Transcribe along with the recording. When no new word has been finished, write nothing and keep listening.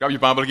Grab your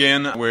Bible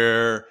again.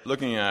 We're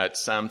looking at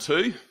Psalm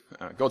 2.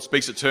 God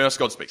speaks it to us.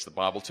 God speaks the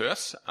Bible to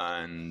us.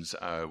 And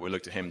we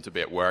look to him to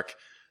be at work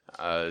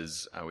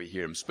as we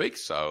hear him speak.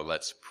 So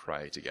let's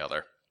pray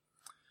together.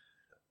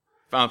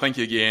 Father, thank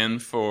you again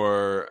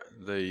for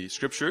the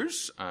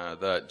scriptures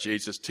that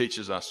Jesus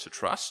teaches us to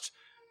trust.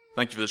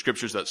 Thank you for the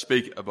scriptures that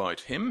speak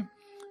about him.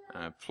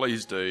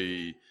 Please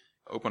do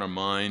open our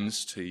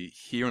minds to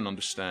hear and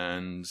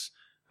understand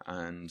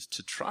and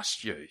to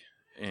trust you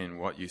in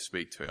what you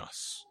speak to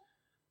us.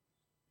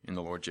 In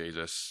the Lord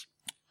Jesus.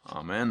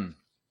 Amen.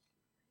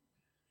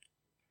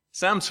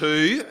 Psalm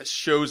 2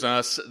 shows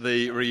us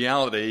the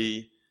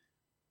reality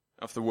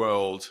of the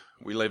world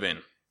we live in.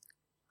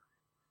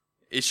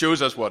 It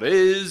shows us what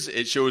is,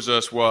 it shows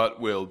us what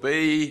will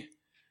be.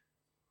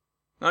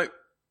 Now,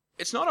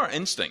 it's not our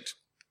instinct.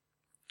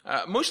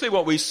 Mostly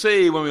what we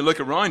see when we look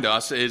around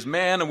us is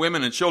men and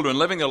women and children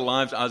living their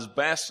lives as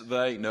best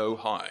they know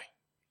how.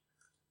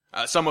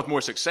 Some with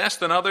more success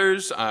than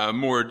others,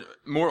 more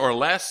or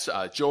less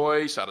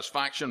joy,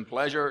 satisfaction,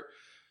 pleasure.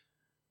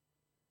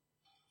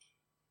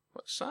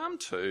 What Psalm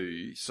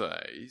 2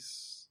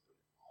 says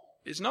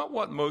is not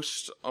what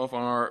most of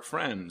our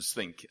friends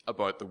think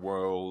about the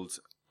world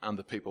and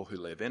the people who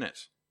live in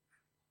it.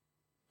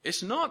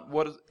 It's not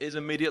what is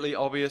immediately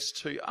obvious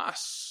to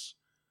us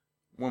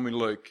when we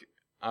look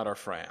at our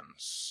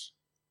friends,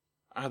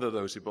 either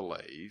those who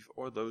believe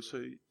or those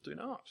who do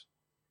not.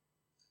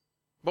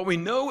 But we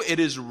know it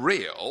is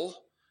real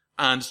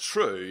and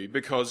true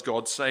because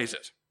God says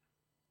it.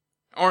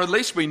 Or at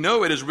least we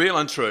know it is real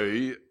and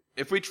true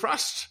if we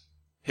trust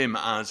him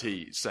as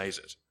he says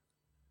it.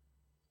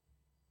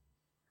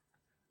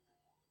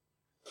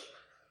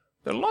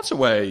 There are lots of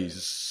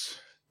ways,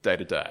 day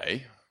to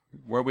day,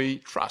 where we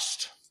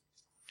trust.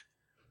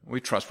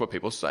 We trust what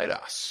people say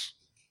to us.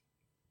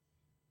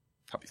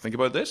 Help you think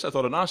about this? I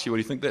thought I'd ask you, what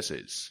do you think this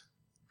is?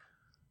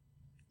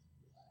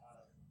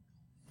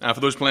 For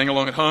those playing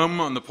along at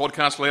home on the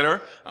podcast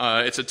later,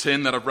 it's a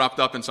tin that I've wrapped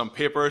up in some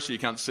paper so you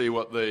can't see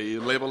what the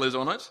label is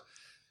on it.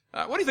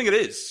 What do you think it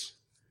is?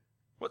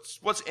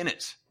 What's in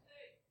it?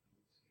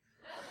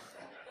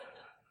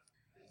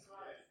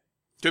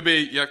 Could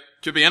be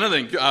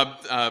anything.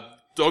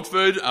 Dog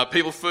food,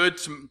 people food,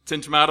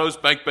 tin tomatoes,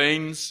 baked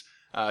beans,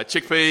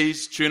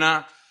 chickpeas,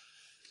 tuna.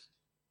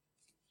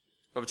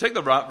 But if we take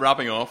the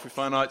wrapping off, we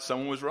find out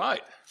someone was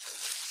right.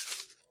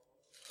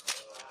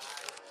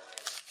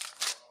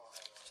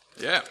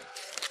 Yeah.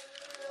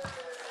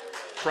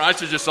 Prize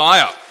to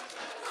Josiah.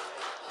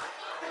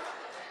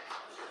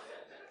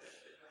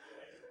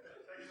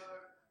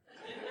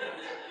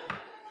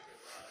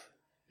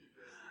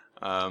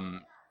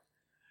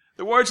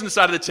 The words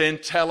inside of the tin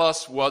tell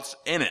us what's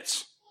in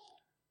it.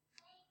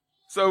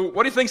 So,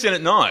 what do you think's in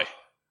it now?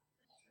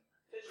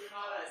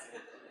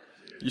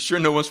 You sure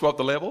no one swapped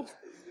the label?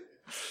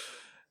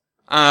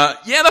 Yeah,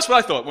 that's what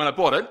I thought when I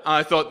bought it.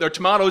 I thought there are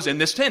tomatoes in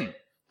this tin.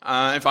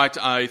 In fact,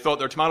 I thought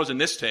there are tomatoes in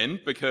this tin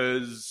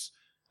because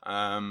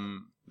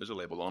there's a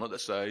label on it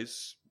that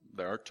says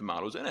there are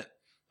tomatoes in it.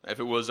 If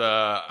it was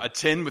a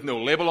tin with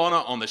no label on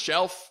it on the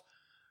shelf,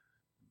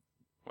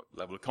 what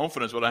level of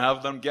confidence would I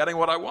have that I'm getting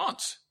what I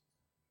want?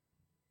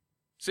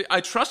 See,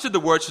 I trusted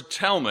the words to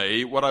tell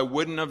me what I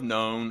wouldn't have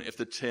known if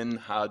the tin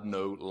had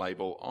no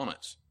label on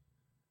it.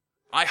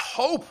 I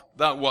hope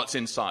that what's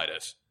inside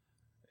it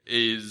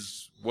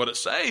is what it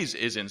says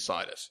is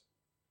inside it.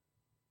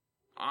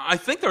 I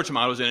think there are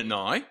tomatoes in it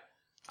now,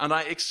 and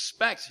I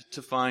expect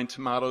to find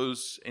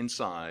tomatoes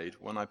inside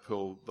when I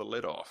pull the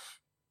lid off.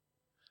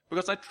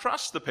 Because I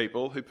trust the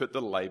people who put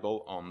the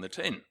label on the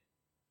tin.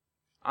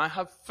 I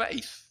have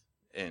faith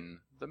in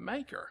the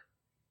maker.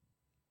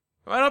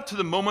 Right up to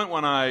the moment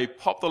when I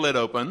pop the lid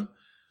open,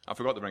 I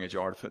forgot to bring a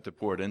jar to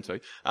pour it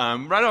into.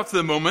 Right up to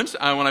the moment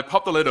when I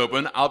pop the lid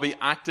open, I'll be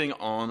acting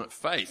on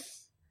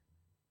faith.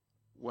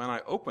 When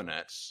I open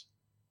it,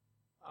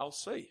 I'll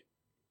see.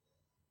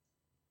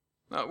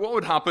 Now, what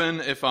would happen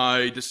if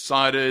I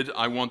decided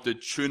I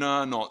wanted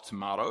tuna, not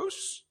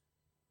tomatoes?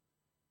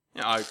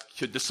 I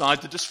could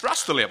decide to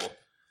distrust the label.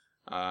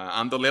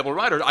 And the label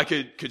writer. I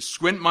could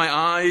squint my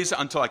eyes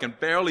until I can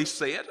barely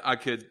see it.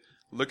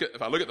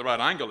 If I look at the right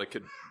angle, it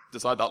could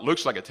decide that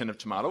looks like a tin of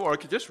tomato, or I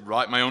could just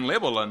write my own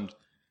label and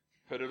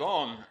put it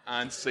on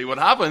and see what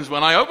happens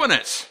when I open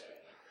it.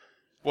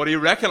 What do you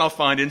reckon I'll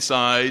find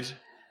inside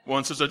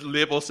once there's a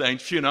label saying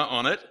tuna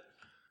on it?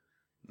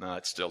 No,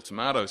 it's still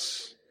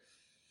tomatoes.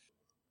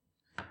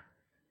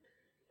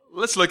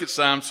 Let's look at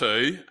Psalm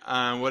 2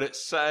 and what it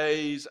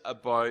says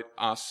about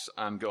us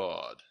and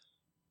God.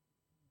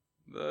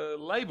 The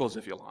labels,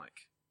 if you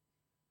like.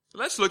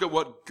 Let's look at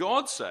what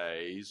God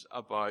says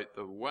about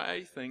the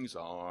way things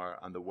are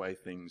and the way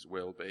things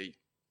will be.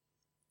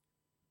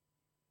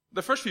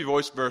 The first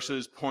few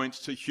verses point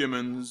to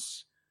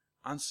humans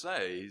and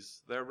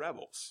says they're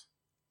rebels.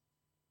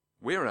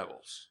 We're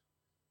rebels.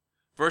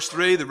 Verse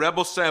 3, the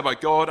rebels say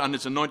about God and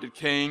his anointed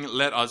king,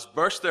 let us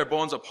burst their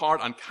bonds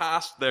apart and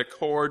cast their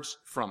cords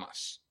from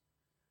us.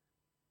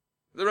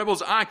 The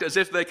rebels act as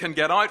if they can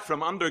get out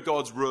from under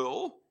God's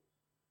rule.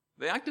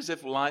 They act as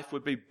if life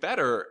would be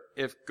better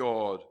if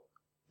God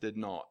did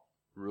not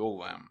rule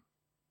them.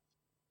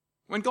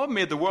 When God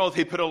made the world,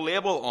 he put a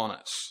label on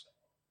it.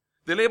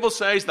 The label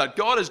says that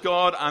God is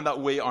God and that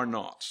we are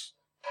not.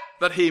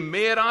 That he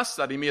made us,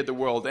 that he made the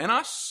world in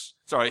us.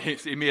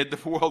 He made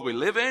the world we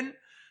live in.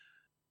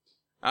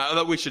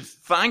 That we should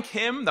thank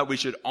him, that we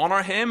should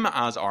honor him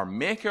as our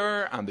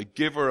maker and the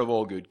giver of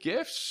all good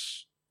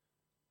gifts.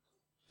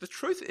 The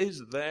truth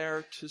is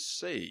there to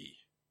see.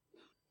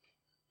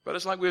 But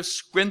it's like we've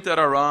squinted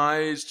our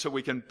eyes till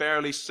we can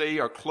barely see,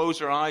 or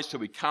closed our eyes till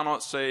we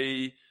cannot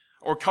see,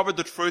 or covered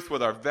the truth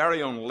with our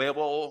very own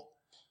label.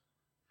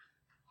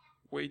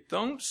 We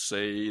don't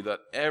see that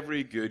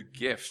every good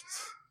gift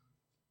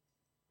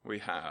we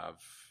have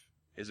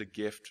is a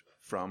gift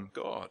from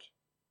God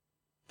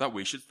that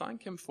we should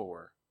thank him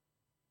for.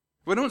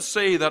 We don't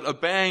see that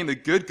obeying the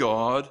good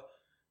God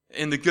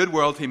in the good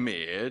world he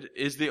made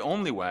is the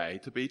only way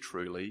to be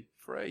truly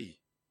free.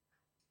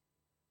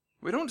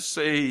 We don't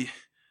see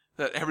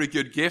that every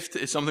good gift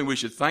is something we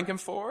should thank him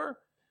for.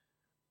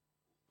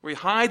 We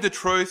hide the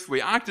truth.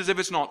 We act as if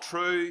it's not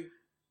true.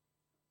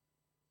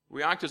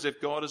 We act as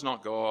if God is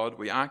not God.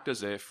 We act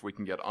as if we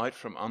can get out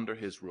from under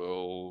his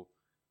rule,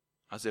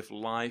 as if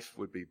life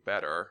would be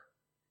better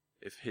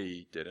if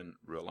he didn't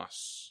rule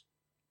us.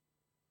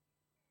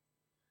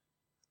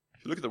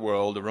 If you look at the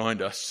world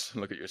around us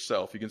and look at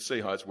yourself, you can see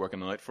how it's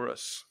working out for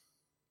us.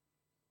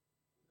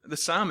 The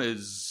psalm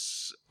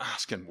is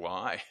asking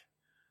why.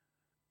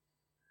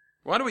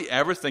 Why do we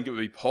ever think it would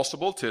be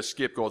possible to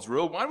escape God's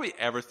rule? Why do we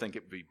ever think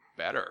it would be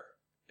better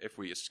if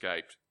we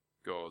escaped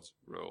God's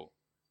rule?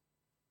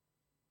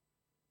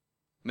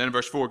 And then in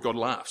verse 4, God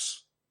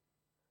laughs.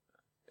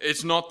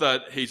 It's not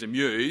that he's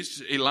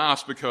amused. He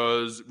laughs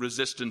because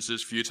resistance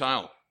is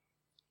futile.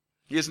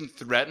 He isn't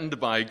threatened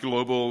by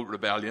global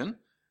rebellion.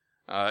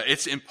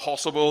 It's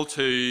impossible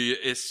to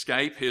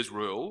escape his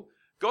rule.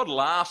 God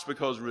laughs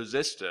because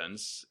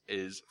resistance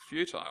is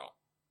futile.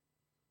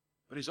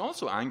 But he's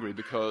also angry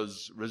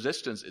because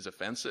resistance is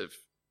offensive.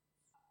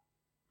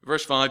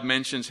 Verse 5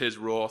 mentions his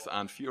wrath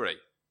and fury.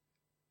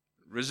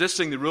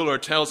 Resisting the ruler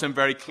tells him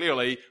very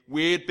clearly,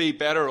 we'd be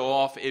better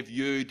off if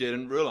you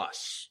didn't rule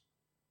us.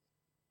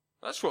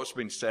 That's what's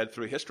been said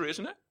through history,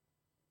 isn't it?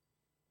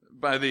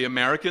 By the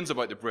Americans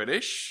about the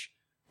British,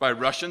 by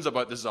Russians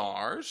about the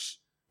Tsars,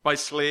 by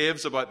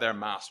slaves about their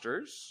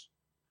masters.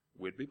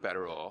 We'd be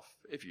better off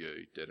if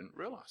you didn't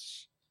rule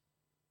us.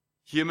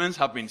 Humans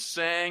have been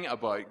saying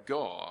about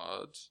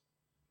God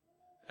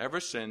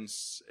ever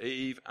since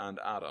Eve and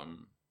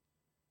Adam,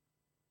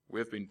 we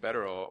would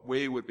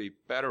be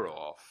better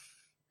off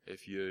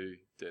if you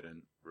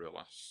didn't rule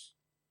us.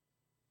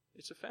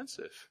 It's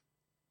offensive.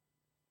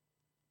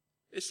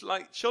 It's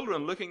like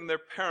children looking their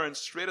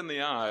parents straight in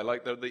the eye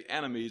like they're the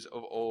enemies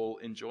of all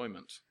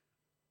enjoyment.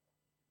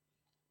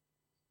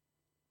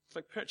 It's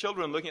like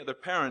children looking at their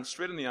parents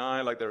straight in the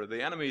eye like they're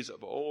the enemies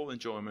of all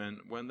enjoyment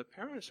when the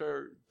parents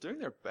are doing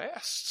their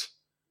best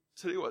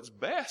to do what's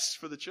best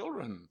for the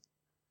children.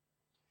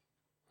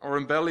 Our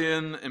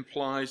rebellion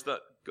implies that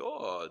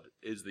God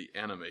is the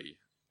enemy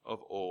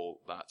of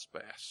all that's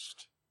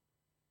best.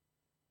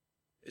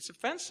 It's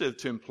offensive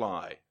to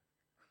imply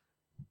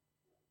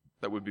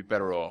that we'd be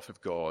better off if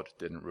God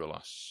didn't rule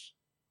us.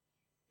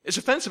 It's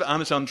offensive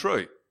and it's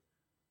untrue.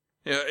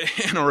 You know,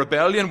 in a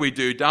rebellion, we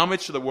do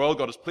damage to the world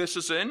God has placed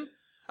us in.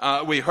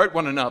 We hurt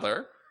one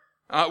another.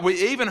 We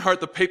even hurt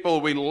the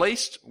people we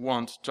least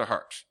want to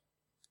hurt.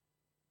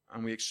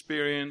 And we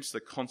experience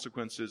the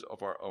consequences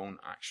of our own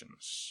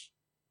actions.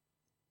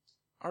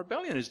 Our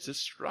rebellion is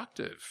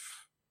destructive.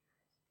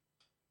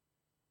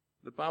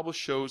 The Bible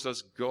shows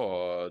us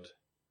God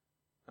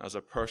as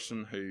a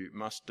person who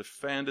must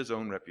defend his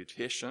own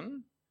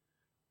reputation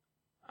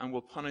and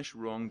will punish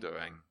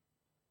wrongdoing.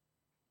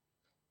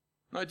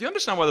 Now, do you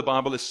understand why the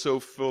Bible is so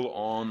full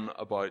on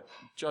about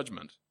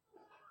judgment?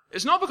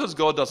 It's not because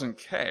God doesn't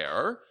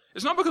care.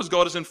 It's not because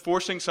God is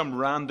enforcing some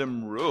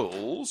random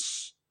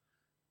rules.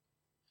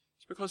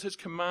 It's because his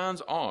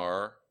commands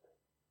are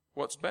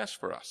what's best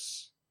for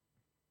us.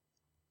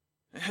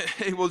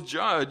 He will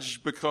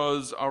judge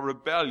because our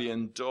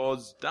rebellion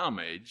does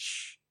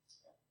damage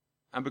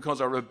and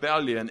because our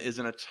rebellion is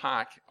an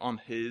attack on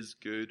his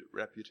good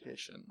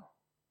reputation.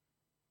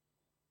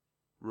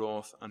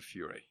 Wrath and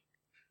fury.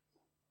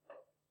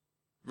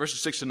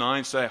 Verses 6 to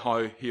 9 say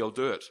how he'll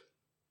do it.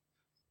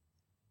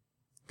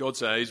 God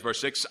says,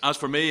 verse 6, as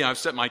for me, I've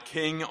set my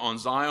king on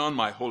Zion,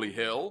 my holy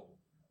hill.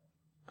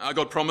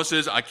 God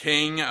promises a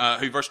king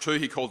who, verse 2,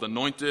 he called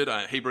anointed,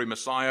 a Hebrew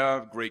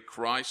Messiah, Greek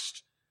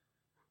Christ.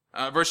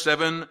 Verse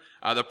 7,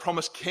 the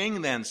promised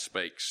king then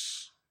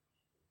speaks.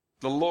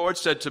 The Lord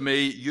said to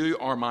me, you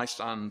are my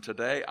son.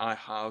 Today I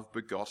have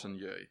begotten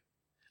you.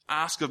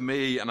 Ask of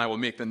me, and I will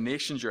make the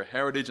nations your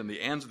heritage and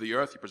the ends of the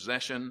earth your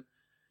possession.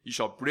 You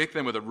shall break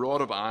them with a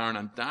rod of iron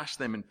and dash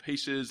them in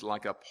pieces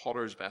like a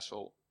potter's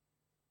vessel.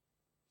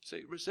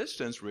 See,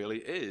 resistance really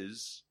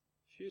is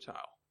futile.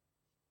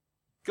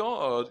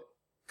 God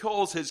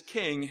calls his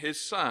king his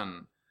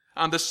son,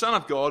 and the Son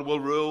of God will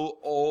rule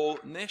all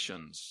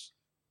nations.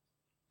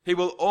 He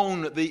will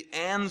own the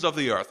ends of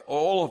the earth,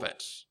 all of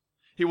it.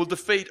 He will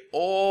defeat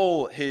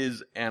all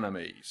his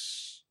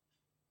enemies.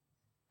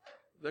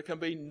 There can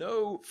be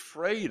no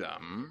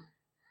freedom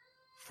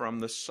from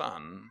the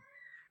Son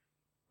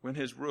when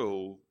his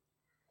rule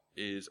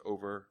is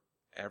over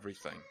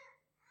everything.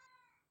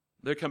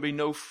 There can be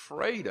no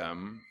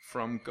freedom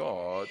from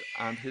God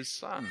and his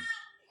Son.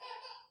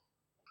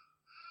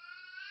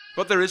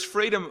 But there is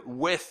freedom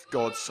with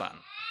God's Son.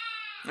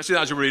 Let's see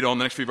that as you read on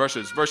the next few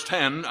verses. Verse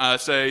 10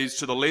 says,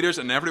 to the leaders,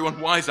 and everyone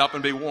wise up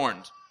and be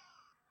warned.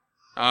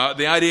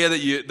 The idea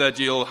that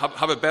you'll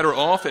have it better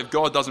off if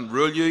God doesn't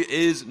rule you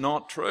is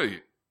not true.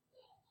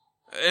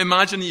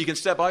 Imagine that you can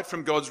step out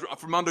from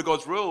under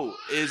God's rule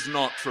is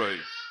not true.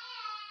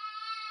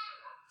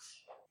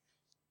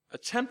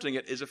 Attempting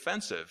it is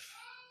offensive.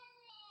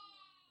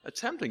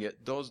 Attempting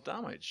it does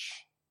damage.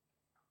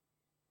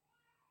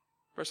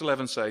 Verse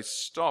 11 says,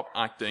 stop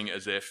acting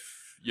as if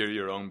you're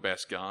your own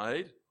best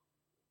guide.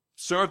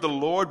 Serve the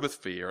Lord with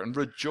fear and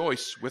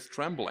rejoice with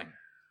trembling.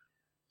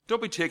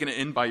 Don't be taken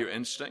in by your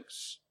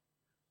instincts.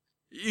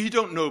 You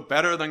don't know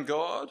better than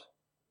God.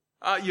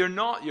 You're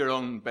not your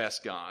own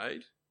best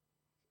guide.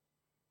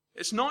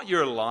 It's not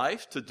your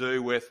life to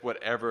do with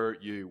whatever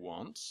you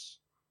want.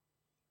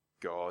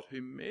 God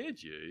who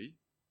made you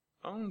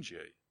owns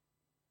you.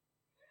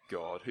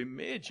 God who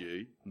made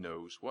you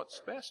knows what's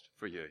best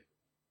for you.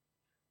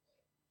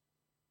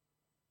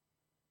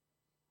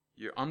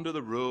 You're under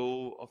the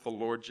rule of the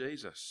Lord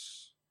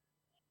Jesus.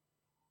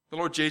 The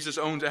Lord Jesus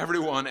owns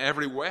everyone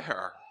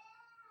everywhere.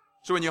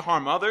 So when you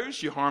harm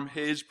others, you harm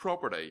his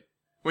property.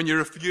 When you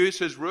refuse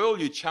his rule,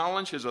 you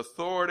challenge his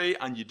authority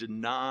and you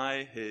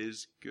deny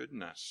his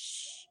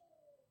goodness.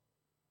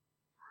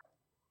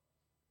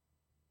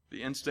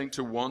 The instinct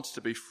to want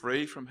to be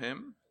free from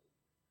him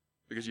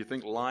because you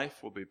think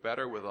life will be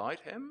better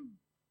without him,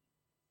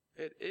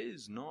 it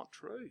is not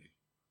true.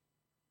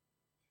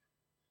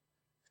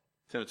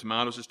 A tin of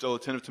tomatoes is still a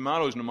tin of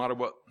tomatoes no matter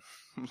what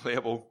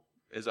label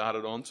is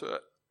added onto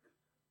it.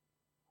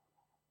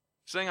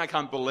 Saying I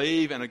can't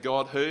believe in a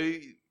God who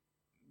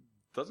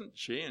doesn't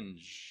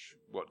change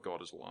what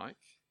God is like.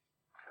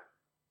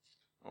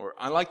 Or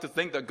I like to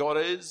think that God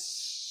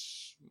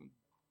is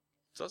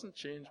doesn't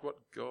change what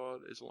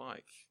God is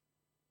like.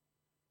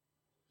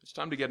 It's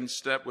time to get in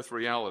step with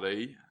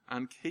reality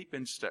and keep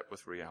in step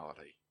with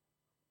reality.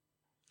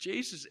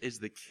 Jesus is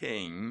the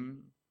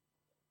King,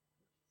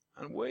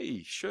 and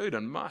we should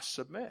and must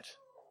submit.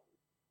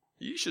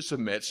 You should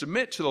submit.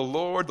 Submit to the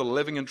Lord, the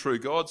living and true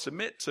God.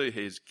 Submit to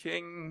his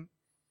King.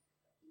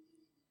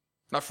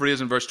 That phrase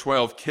in verse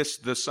 12, kiss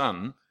the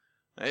Son,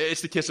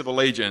 it's the kiss of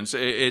allegiance.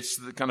 It's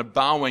the kind of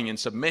bowing in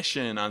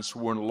submission and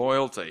sworn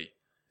loyalty.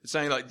 It's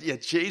saying like, yeah,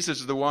 Jesus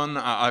is the one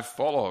I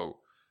follow.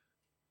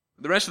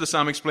 The rest of the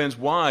psalm explains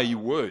why you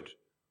would.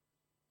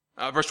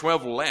 Verse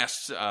 12,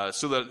 lest,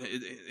 so that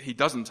he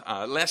doesn't,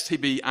 lest he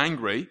be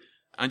angry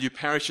and you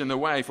perish in the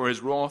way, for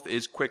his wrath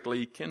is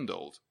quickly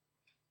kindled.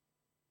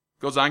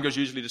 God's anger is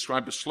usually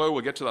described as slow.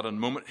 We'll get to that in a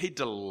moment. He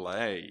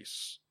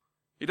delays.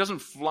 He doesn't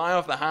fly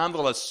off the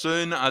handle as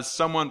soon as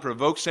someone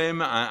provokes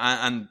him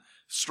and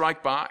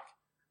strike back.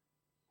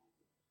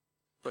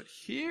 But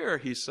here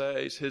he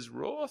says his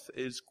wrath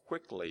is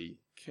quickly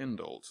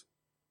kindled.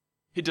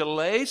 He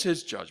delays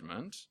his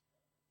judgment,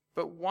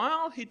 but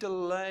while he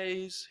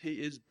delays, he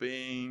is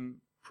being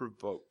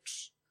provoked.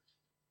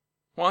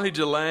 While he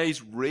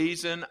delays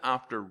reason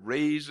after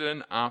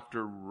reason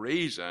after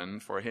reason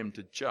for him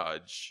to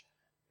judge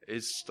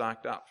is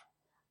stacked up.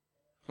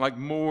 Like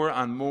more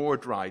and more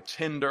dry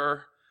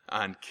tinder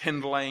and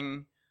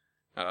kindling,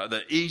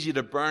 that easy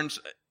to burn,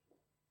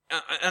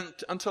 and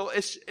until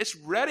it's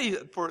ready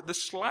for the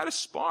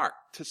slightest spark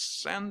to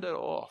send it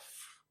off.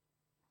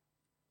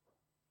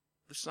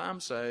 The psalm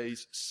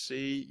says,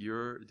 see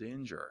your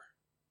danger.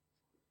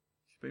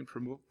 You've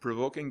been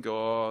provoking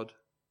God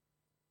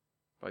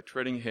by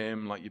treating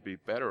him like you'd be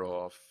better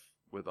off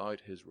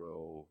without his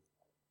rule.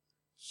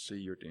 See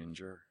your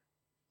danger.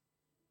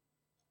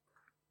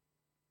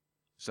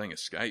 Saying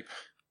escape.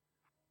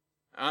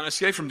 And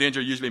escape from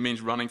danger usually means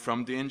running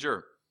from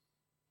danger.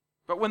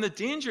 But when the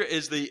danger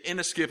is the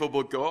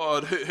inescapable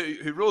God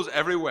who rules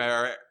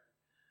everywhere,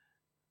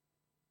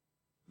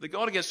 the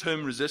God against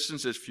whom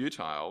resistance is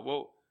futile,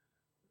 well,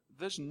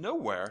 there's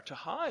nowhere to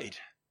hide.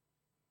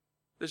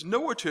 There's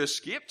nowhere to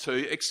escape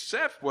to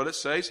except what it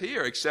says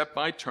here, except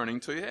by turning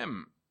to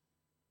him.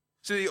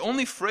 So the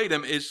only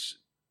freedom is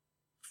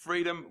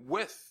freedom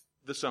with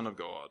the Son of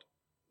God.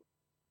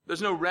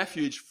 There's no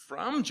refuge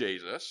from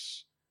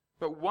Jesus,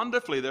 but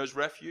wonderfully there's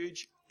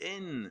refuge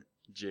in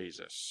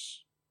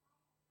Jesus.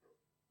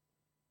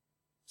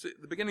 So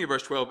the beginning of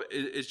verse 12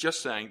 is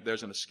just saying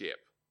there's an escape.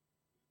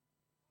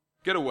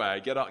 Get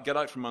away, get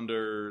out from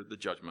under the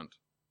judgment.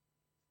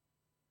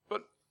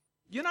 But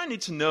you and I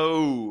need to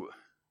know,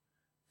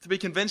 to be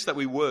convinced that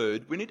we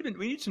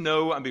need to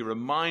know and be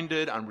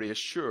reminded and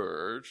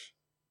reassured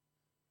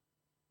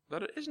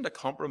that it isn't a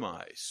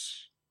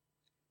compromise.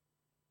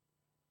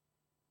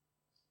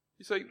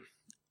 You see,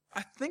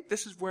 I think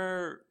this is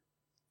where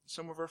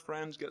some of our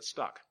friends get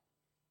stuck.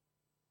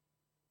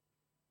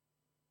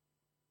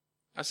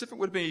 As if it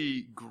would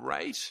be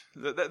great,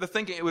 the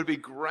thinking it would be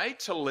great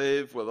to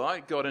live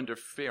without God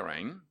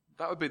interfering,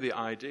 that would be the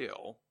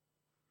ideal.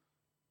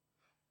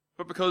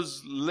 But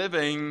because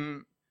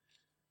living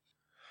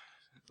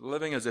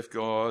as if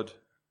God,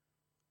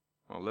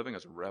 living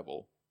as a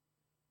rebel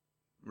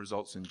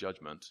results in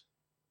judgment,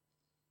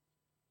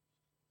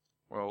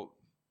 well,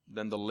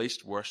 then the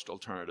least worst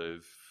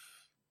alternative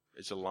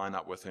is to line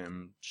up with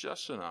him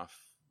just enough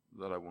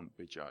that I won't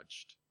be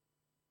judged.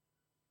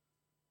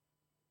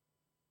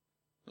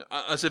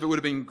 As if it would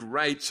have been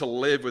great to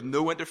live with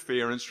no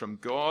interference from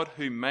God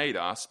who made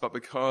us, but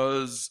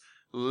because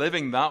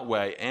living that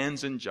way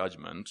ends in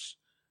judgment,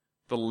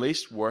 the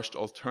least worst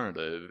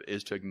alternative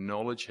is to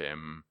acknowledge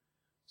him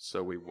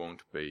so we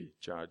won't be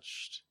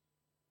judged.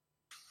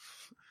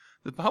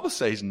 The Bible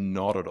says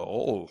not at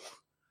all.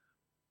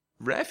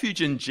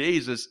 Refuge in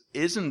Jesus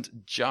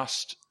isn't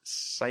just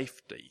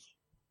safety.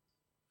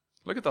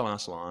 Look at the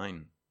last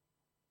line.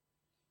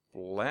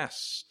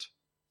 Blessed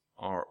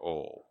are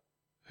all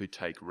who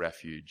take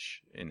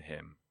refuge in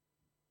him.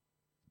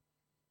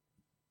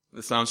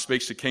 The psalm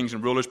speaks to kings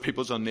and rulers,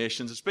 peoples and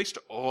nations. It speaks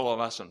to all of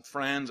us and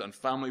friends and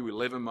family we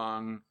live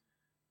among.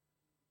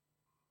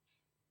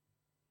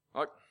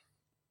 Look,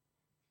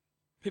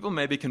 people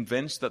may be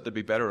convinced that they'd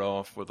be better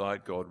off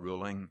without God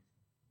ruling,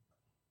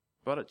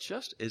 but it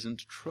just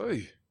isn't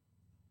true.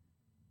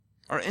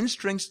 Our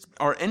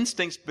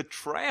instincts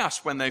betray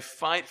us when they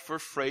fight for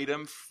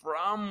freedom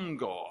from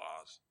God.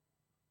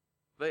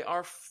 They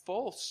are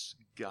false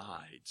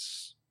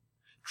guides.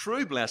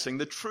 True blessing,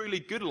 the truly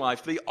good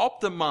life, the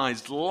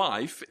optimized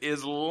life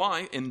is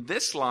life in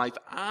this life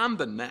and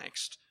the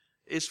next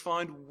is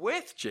found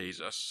with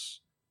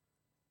Jesus,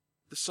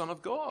 the Son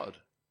of God,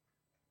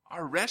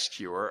 our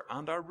rescuer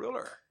and our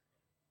ruler.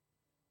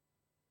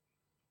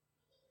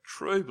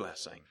 True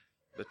blessing,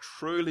 the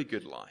truly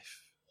good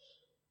life,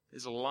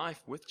 is a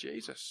life with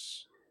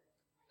Jesus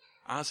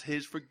as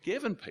his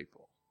forgiven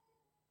people.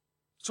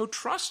 So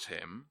trust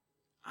him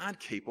and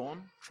keep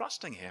on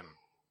trusting him.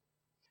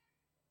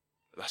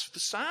 That's what the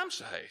psalm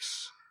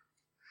says.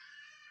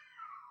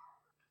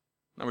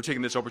 Now we're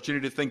taking this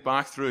opportunity to think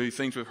back through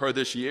things we've heard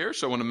this year,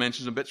 so I want to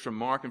mention some bits from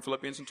Mark and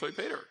Philippians and 2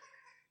 Peter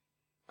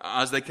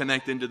as they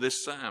connect into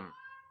this psalm.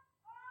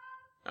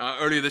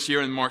 Earlier this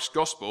year in Mark's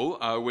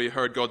Gospel, we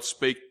heard God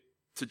speak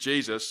to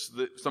Jesus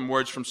some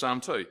words from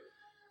Psalm 2.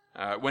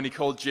 When he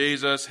called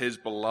Jesus his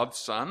beloved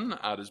son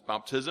at his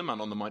baptism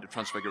and on the Mount of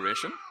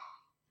Transfiguration,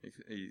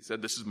 he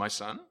said, "This is my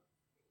son."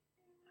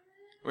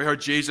 We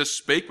heard Jesus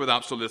speak with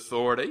absolute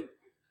authority.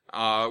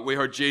 We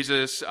heard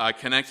Jesus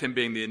connect him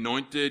being the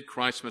anointed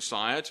Christ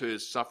Messiah to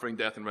his suffering,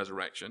 death, and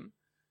resurrection.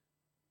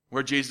 We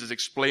heard Jesus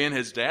explain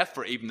his death,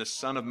 for even the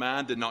Son of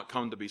Man did not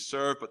come to be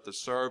served, but to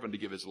serve and to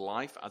give his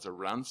life as a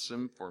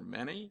ransom for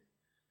many.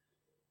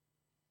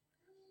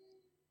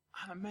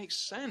 And it makes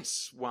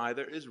sense why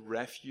there is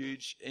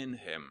refuge in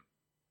him.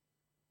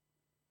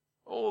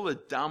 All the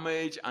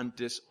damage and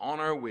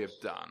dishonor we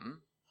have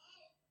done,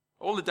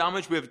 all the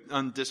damage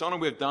and dishonor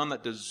we have done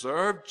that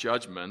deserve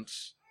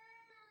judgment,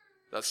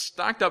 that's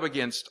stacked up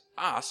against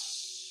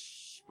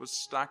us, was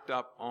stacked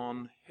up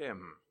on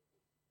him.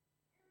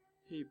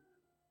 He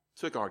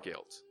took our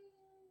guilt,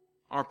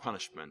 our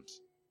punishment,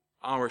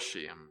 our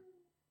shame.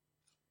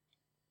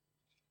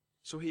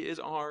 So he is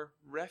our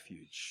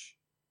refuge.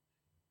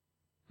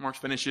 Mark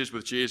finishes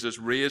with Jesus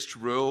raised to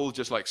rule,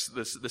 just like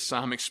the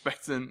psalm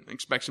expects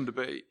him to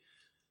be.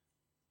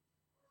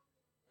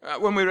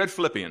 When we read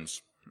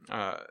Philippians,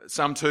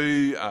 Psalm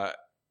 2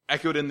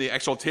 echoed in the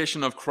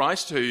exaltation of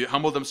Christ, who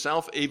humbled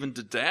himself even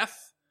to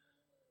death,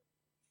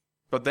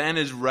 but then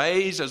is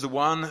raised as the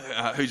one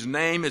whose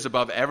name is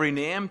above every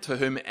name, to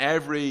whom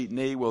every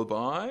knee will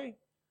bow.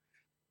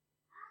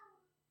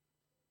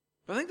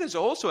 But I think there's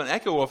also an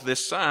echo of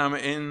this psalm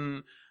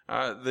in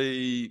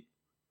the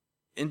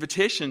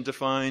invitation to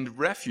find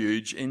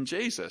refuge in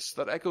Jesus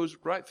that echoes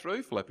right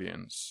through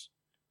Philippians.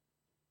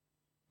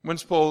 When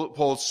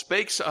Paul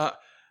speaks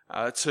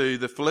to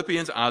the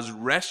Philippians as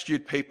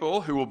rescued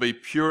people who will be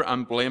pure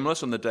and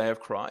blameless on the day of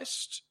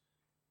Christ,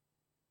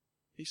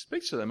 he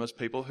speaks to them as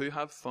people who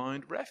have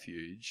found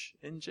refuge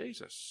in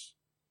Jesus.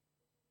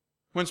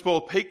 When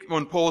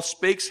Paul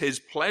speaks his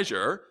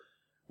pleasure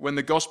when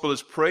the gospel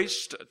is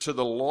preached to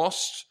the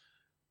lost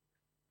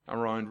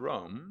around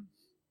Rome,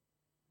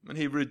 and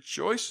he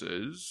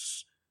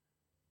rejoices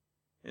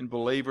in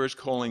believers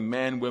calling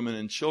men, women,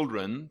 and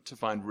children to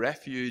find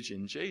refuge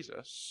in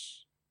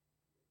Jesus,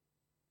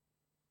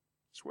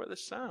 it's where the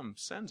psalm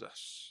sends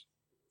us.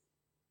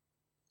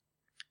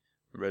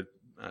 We read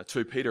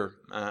 2 Peter,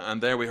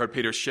 and there we heard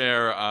Peter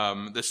share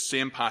this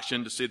same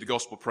passion to see the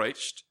gospel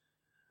preached.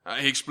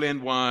 He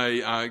explained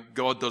why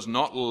God does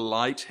not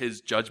light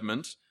his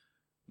judgment,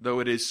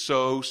 though it is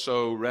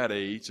so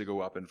ready to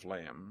go up in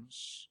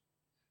flames.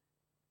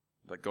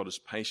 That God is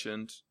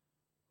patient,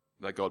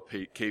 that God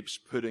keeps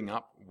putting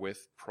up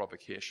with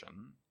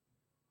provocation,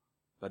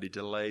 that he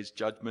delays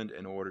judgment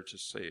in order to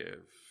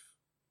save.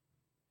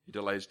 He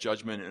delays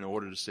judgment in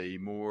order to see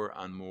more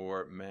and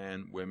more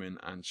men, women,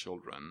 and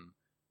children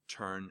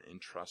turn in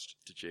trust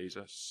to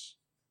Jesus.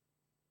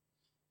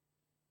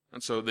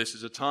 And so this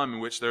is a time in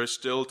which there is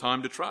still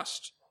time to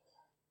trust.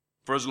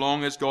 For as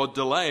long as God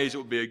delays, it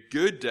will be a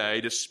good day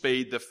to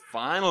speed the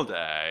final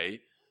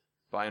day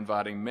by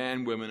inviting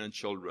men, women, and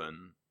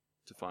children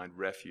to find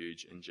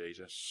refuge in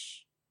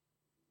Jesus.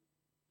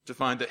 To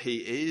find that he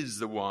is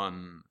the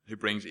one who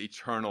brings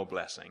eternal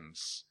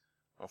blessings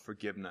of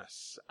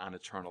forgiveness and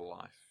eternal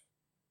life.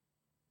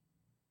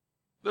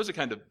 Those are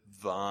kind of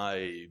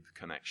vibe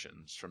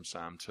connections from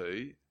Psalm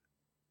 2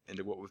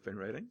 into what we've been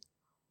reading.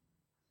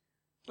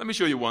 Let me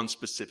show you one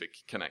specific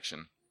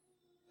connection.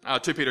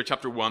 2 Peter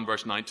chapter 1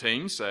 verse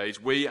 19 says,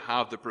 "We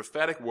have the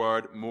prophetic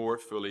word more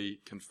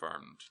fully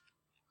confirmed."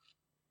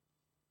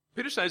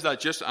 Peter says that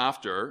just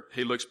after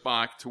he looks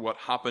back to what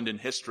happened in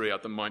history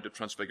at the Mount of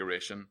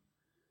Transfiguration,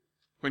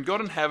 when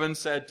God in heaven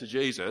said to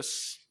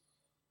Jesus,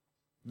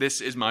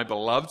 "This is my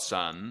beloved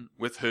Son,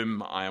 with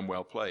whom I am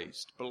well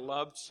pleased."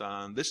 Beloved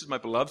Son, this is my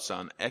beloved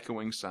Son,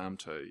 echoing Psalm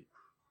 2.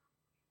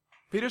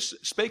 Peter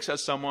speaks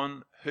as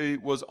someone who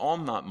was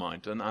on that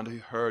mountain and who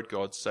heard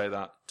God say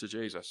that to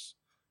Jesus.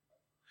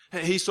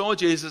 He saw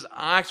Jesus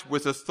act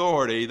with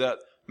authority that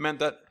meant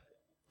that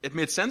it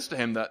made sense to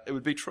him that it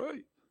would be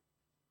true.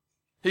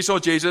 He saw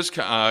Jesus,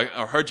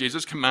 or heard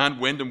Jesus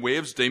command wind and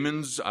waves,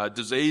 demons,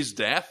 disease,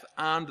 death,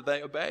 and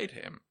they obeyed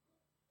him.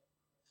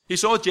 He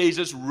saw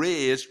Jesus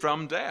raised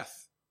from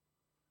death,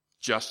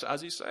 just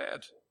as he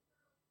said.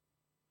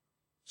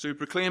 So he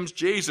proclaims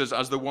Jesus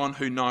as the one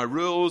who now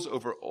rules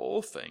over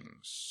all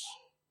things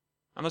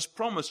and has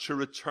promised to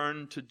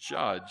return to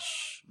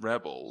judge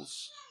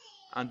rebels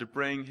and to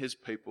bring his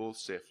people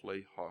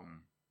safely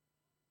home.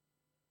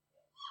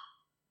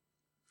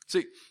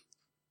 See,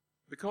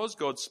 because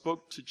God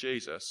spoke to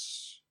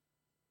Jesus,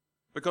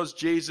 because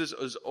Jesus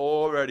is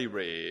already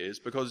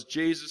raised, because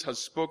Jesus has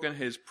spoken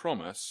his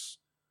promise,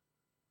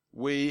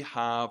 we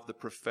have the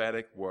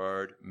prophetic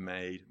word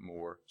made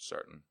more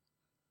certain.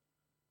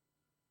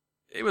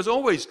 It was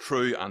always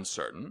true and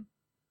certain,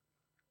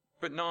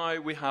 but now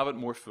we have it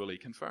more fully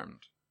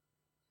confirmed.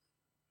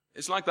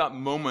 It's like that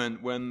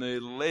moment when the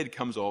lid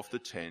comes off the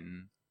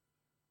tin,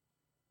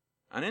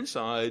 and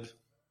inside,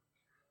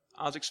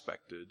 as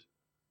expected,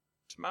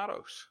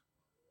 tomatoes.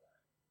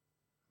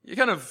 You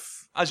kind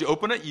of, as you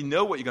open it, you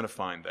know what you're going to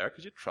find there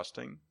because you're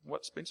trusting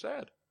what's been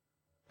said.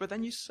 But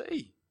then you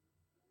see.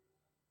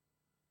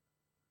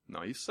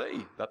 Now you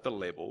see that the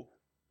label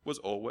was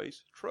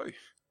always true.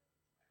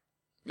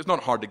 It's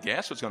not hard to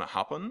guess what's going to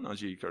happen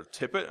as you kind of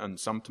tip it and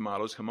some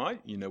tomatoes come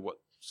out. You know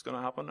what's going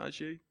to happen as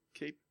you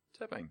keep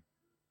tipping.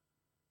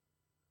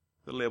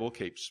 The label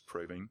keeps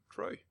proving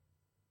true.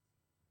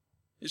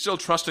 You're still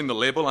trusting the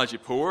label as you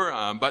pour,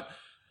 but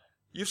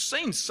you've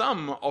seen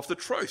some of the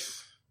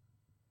truth.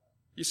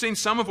 You've seen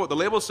some of what the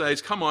label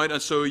says come out,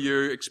 and so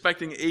you're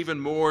expecting even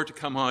more to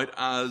come out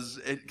as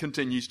it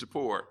continues to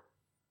pour.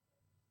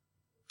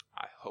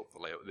 I hope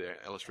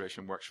the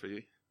illustration works for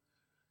you.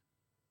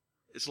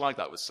 It's like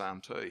that with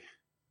Psalm 2.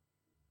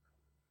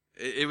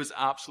 It was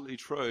absolutely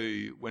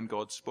true when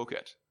God spoke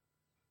it.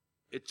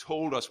 It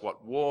told us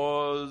what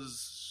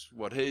was,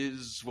 what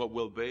is, what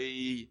will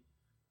be.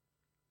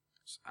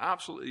 It's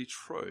absolutely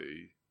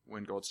true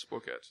when God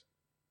spoke it.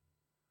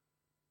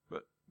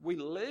 But we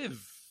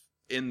live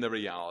in the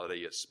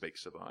reality it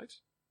speaks about.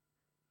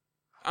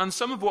 And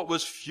some of what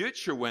was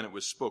future when it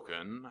was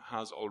spoken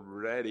has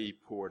already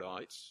poured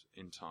out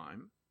in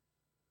time.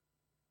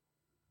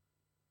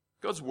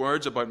 God's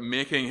words about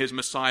making his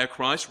Messiah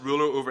Christ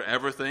ruler over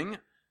everything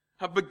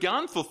have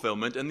begun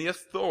fulfillment in the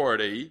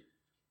authority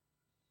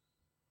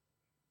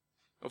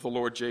of the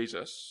Lord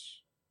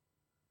Jesus,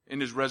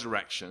 in his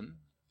resurrection,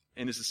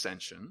 in his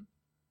ascension.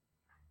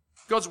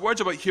 God's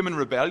words about human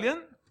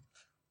rebellion,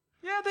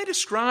 they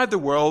describe the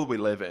world we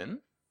live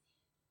in.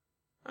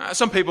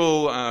 Some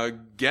people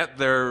get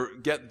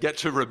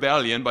to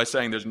rebellion by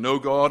saying there's no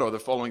God or they're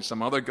following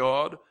some other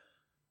God.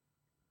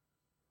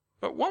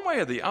 But one way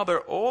or the other,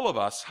 all of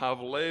us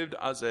have lived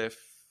as if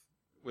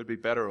we'd be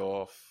better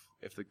off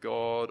if the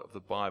God of the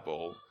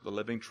Bible, the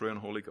living, true, and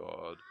holy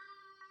God,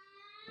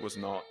 was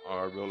not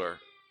our ruler.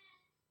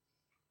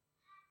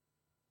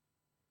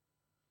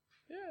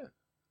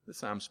 The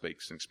Psalm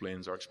speaks and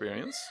explains our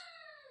experience.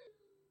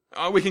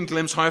 We can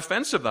glimpse how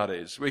offensive that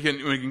is. We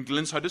can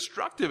glimpse how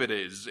destructive it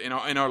is in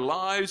our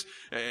lives,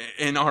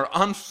 in our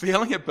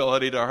unfailing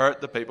ability to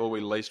hurt the people we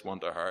least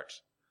want to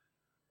hurt.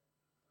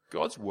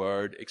 God's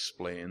word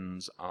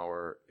explains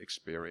our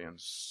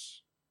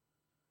experience.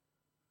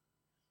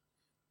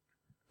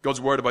 God's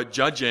word about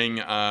judging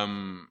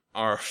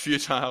our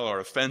futile or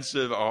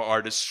offensive or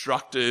our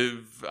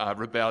destructive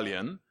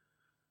rebellion,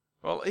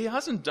 well, he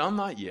hasn't done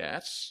that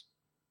yet.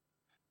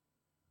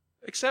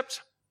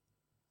 Except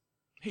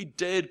he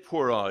did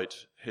pour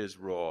out his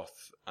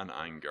wrath and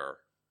anger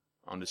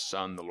on his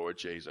Son, the Lord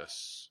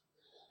Jesus,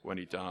 when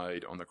he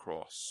died on the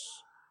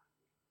cross,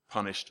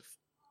 punished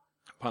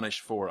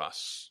for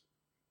us.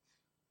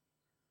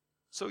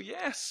 So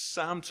yes,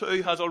 Psalm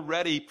 2 has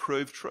already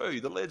proved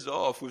true. The lid's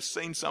off. We've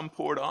seen some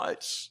poured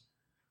out.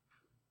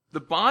 The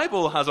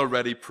Bible has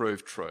already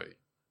proved true.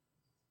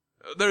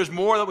 There's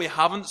more that we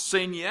haven't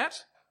seen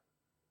yet.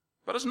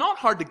 But it's not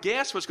hard to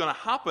guess what's going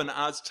to happen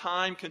as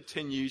time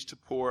continues to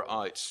pour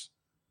out.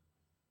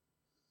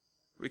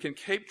 We can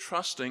keep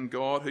trusting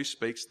God who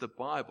speaks the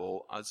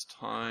Bible as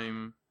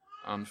time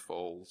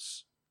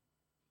unfolds.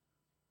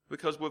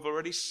 Because we've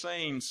already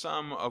seen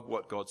some of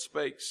what God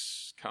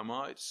speaks come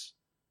out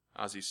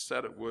as he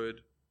said it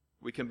would.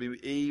 We can be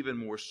even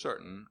more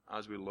certain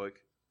as we look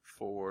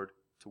forward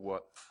to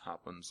what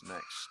happens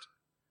next.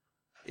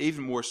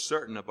 Even more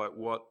certain about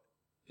what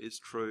is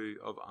true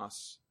of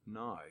us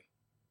now.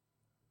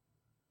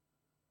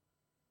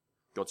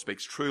 God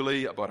speaks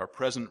truly about our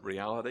present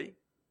reality.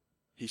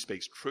 He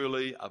speaks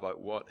truly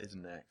about what is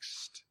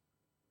next.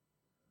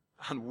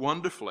 And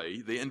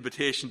wonderfully, the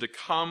invitation to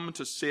come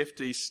to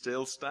safety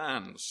still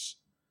stands.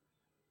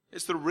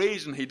 It's the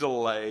reason he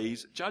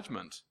delays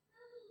judgment.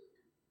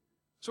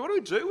 So what do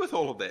we do with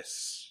all of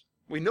this?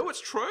 We know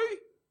it's true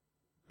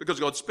because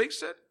God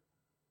speaks it.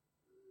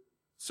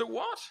 So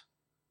what?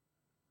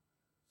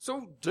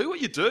 So do what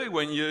you do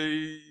when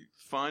you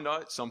find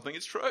out something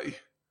is true.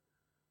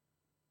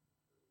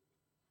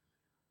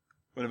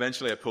 When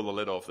eventually I pull the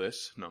lid off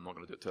this, no, I'm not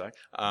going to do it today.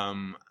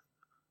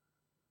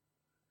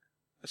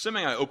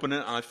 Assuming I open it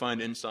and I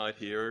find inside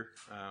here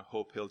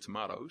whole peeled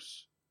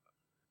tomatoes,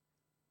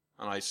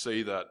 and I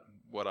see that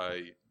what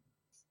I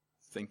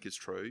think is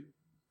true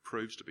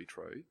proves to be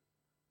true,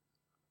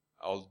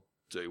 I'll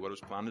do what I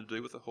was planning to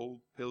do with the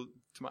whole peeled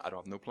tomato. I don't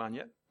have no plan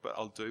yet, but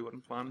I'll do what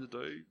I'm planning to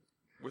do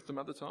with them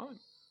at the time.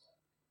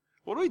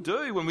 What do we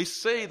do when we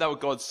see that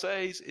what God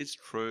says is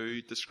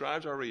true,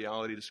 describes our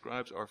reality,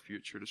 describes our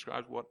future,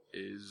 describes what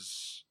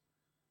is?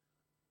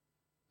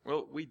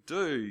 Well, we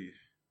do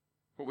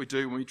what we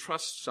do when we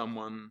trust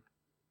someone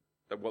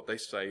that what they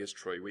say is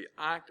true. We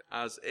act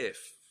as if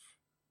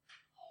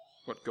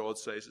what God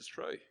says is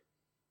true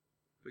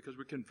because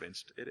we're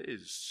convinced it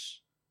is.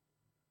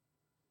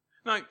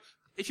 Now,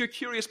 if you're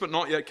curious but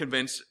not yet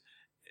convinced,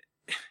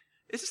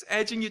 is this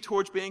edging you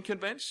towards being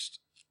convinced?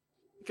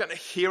 Kind of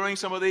hearing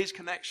some of these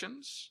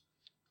connections?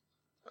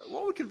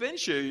 What would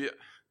convince you?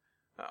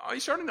 Are you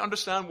starting to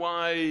understand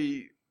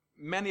why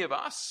many of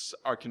us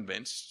are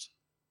convinced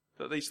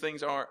that these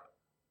things are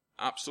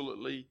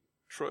absolutely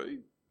true,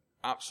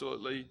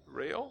 absolutely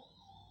real?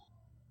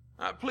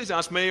 Please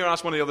ask me or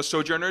ask one of the other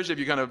sojourners if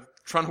you're kind of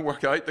trying to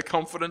work out the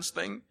confidence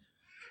thing.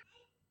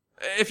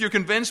 If you're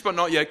convinced but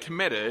not yet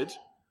committed,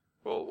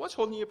 well, what's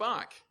holding you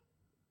back?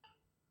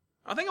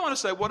 I think I want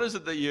to say, what is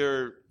it that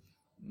you're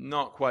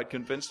not quite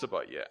convinced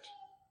about yet?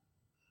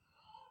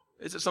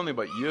 Is it something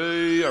about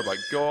you, or about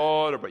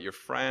God, or about your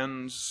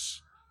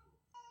friends?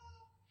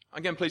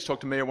 Again, please talk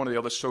to me or one of the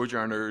other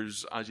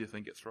sojourners as you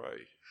think it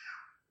through.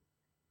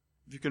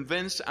 If you're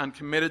convinced and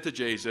committed to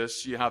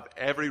Jesus, you have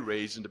every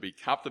reason to be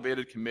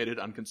captivated, committed,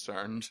 and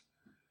concerned.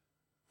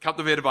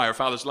 Captivated by our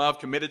Father's love,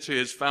 committed to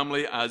his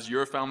family as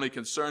your family,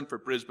 concerned for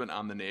Brisbane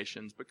and the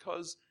nations,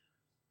 because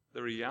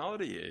the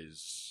reality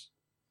is,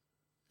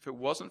 if it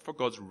wasn't for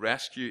God's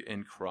rescue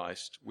in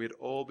Christ, we'd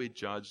all be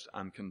judged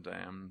and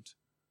condemned.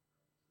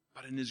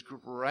 But in his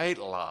great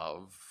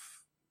love,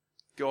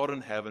 God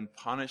in heaven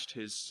punished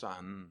his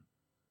Son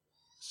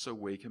so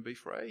we can be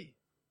free.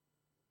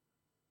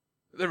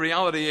 The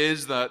reality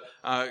is that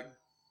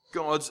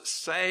God's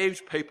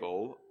saved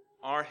people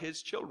are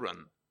his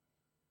children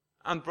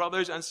and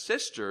brothers and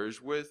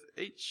sisters with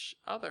each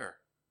other.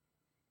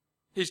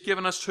 He's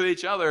given us to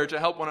each other to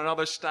help one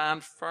another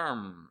stand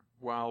firm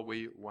while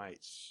we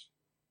wait.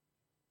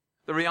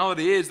 The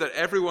reality is that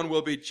everyone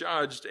will be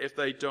judged if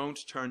they don't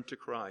turn to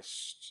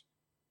Christ.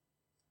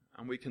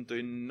 And we can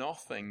do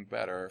nothing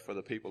better for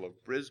the people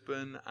of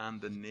Brisbane and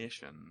the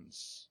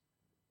nations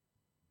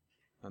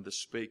than to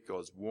speak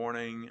God's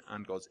warning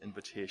and God's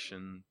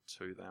invitation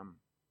to them.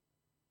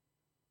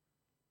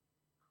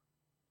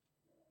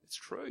 It's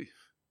true.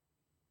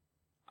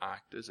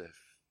 Act as if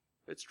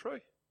it's true.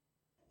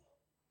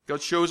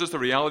 God shows us the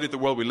reality of the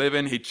world we live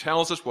in. He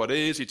tells us what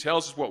is. He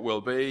tells us what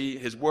will be.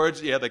 His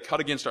words, they cut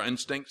against our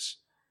instincts.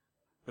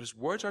 But his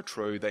words are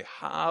true. They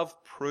have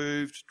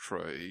proved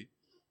true.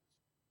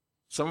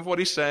 Some of what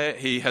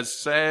he has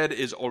said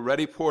is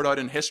already poured out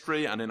in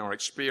history and in our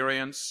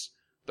experience.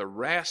 The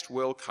rest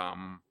will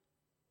come.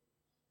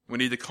 We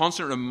need the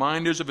constant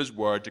reminders of his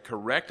word to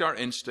correct our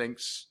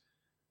instincts.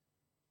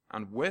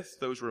 And with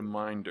those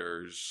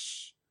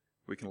reminders,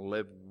 we can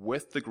live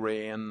with the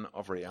grain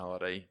of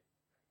reality,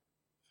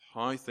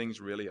 how things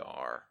really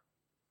are,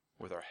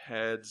 with our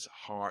heads,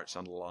 hearts,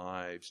 and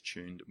lives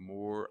tuned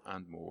more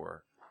and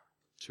more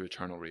to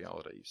eternal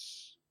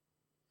realities.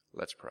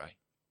 Let's pray.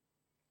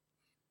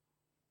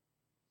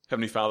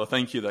 Heavenly Father,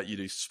 thank you that you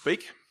do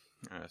speak.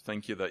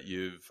 Thank you that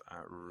you've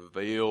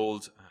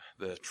revealed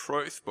the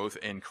truth both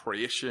in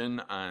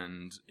creation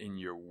and in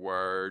your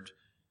word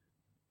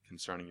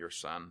concerning your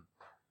Son.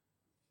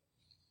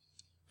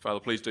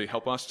 Father, please do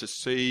help us to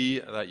see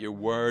that your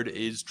word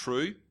is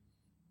true,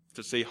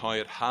 to see how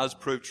it has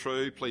proved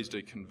true. Please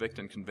do convict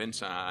and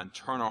convince and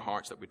turn our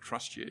hearts that we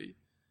trust you.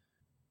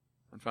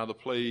 And Father,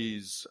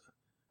 please,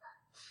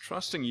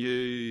 trusting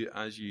you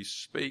as you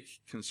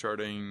speak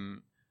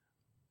concerning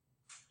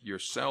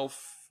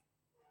yourself,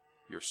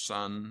 your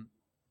Son,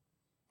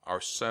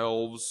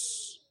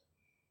 ourselves,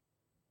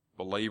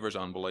 believers,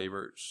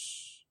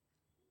 unbelievers.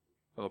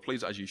 Father,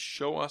 please, as you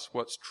show us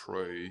what's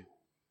true,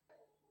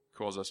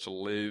 cause us to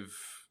live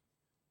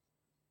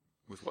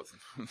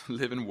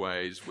in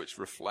ways which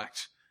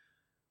reflect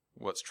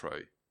what's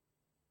true,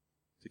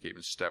 to keep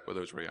in step with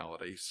those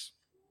realities.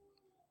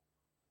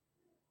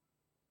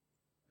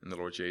 In the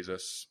Lord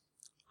Jesus,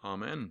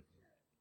 amen.